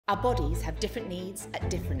Our bodies have different needs at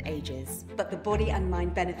different ages. But the body and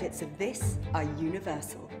mind benefits of this are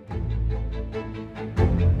universal.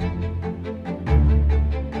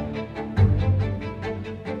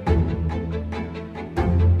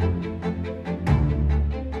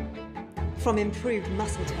 From improved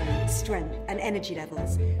muscle tone, strength and energy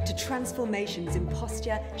levels to transformations in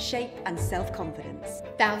posture, shape and self-confidence.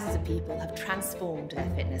 Thousands of people have transformed their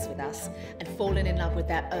fitness with us and fallen in love with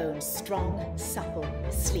their own strong, supple,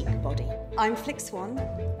 sleek body. I'm Flick Swan.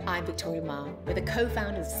 I'm Victoria Ma. We're the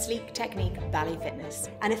co-founders of Sleek Technique Ballet Fitness.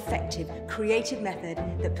 An effective, creative method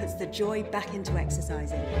that puts the joy back into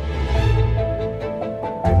exercising.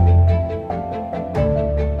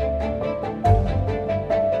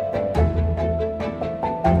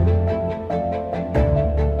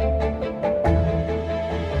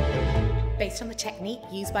 Based on the technique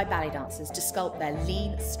used by ballet dancers to sculpt their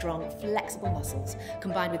lean, strong, flexible muscles,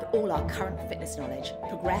 combined with all our current fitness knowledge,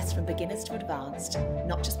 progress from beginners to advanced,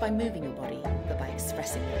 not just by moving your body, but by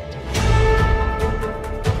expressing it.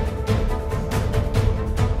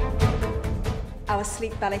 Our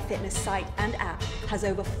Sleek Ballet Fitness site and app has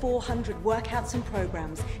over 400 workouts and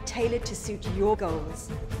programs tailored to suit your goals.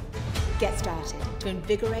 Get started to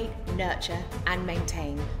invigorate, nurture, and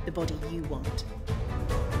maintain the body you want.